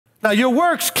Now, your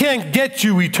works can't get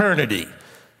you eternity.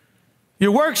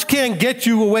 Your works can't get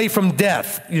you away from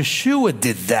death. Yeshua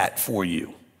did that for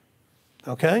you,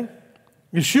 okay?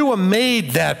 Yeshua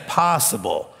made that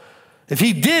possible. If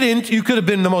he didn't, you could have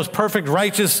been the most perfect,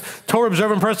 righteous,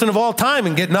 Torah-observant person of all time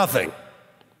and get nothing.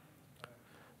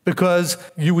 Because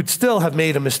you would still have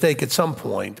made a mistake at some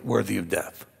point worthy of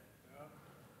death.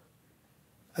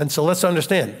 And so let's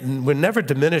understand, we're never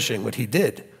diminishing what he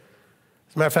did.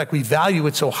 As a matter of fact, we value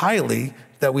it so highly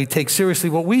that we take seriously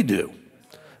what we do.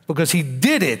 Because he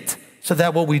did it so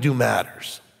that what we do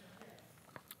matters.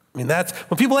 I mean, that's,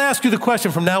 when people ask you the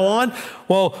question from now on,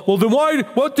 well then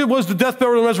what was the death,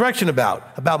 burial, and resurrection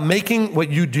about? About making what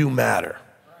you do matter.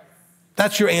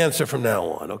 That's your answer from now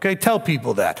on, okay? Tell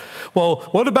people that. Well,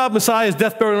 what about Messiah's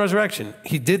death, burial, and resurrection?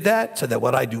 He did that so that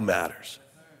what I do matters.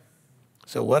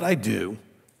 So what I do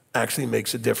actually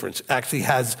makes a difference, actually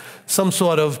has some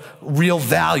sort of real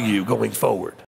value going forward.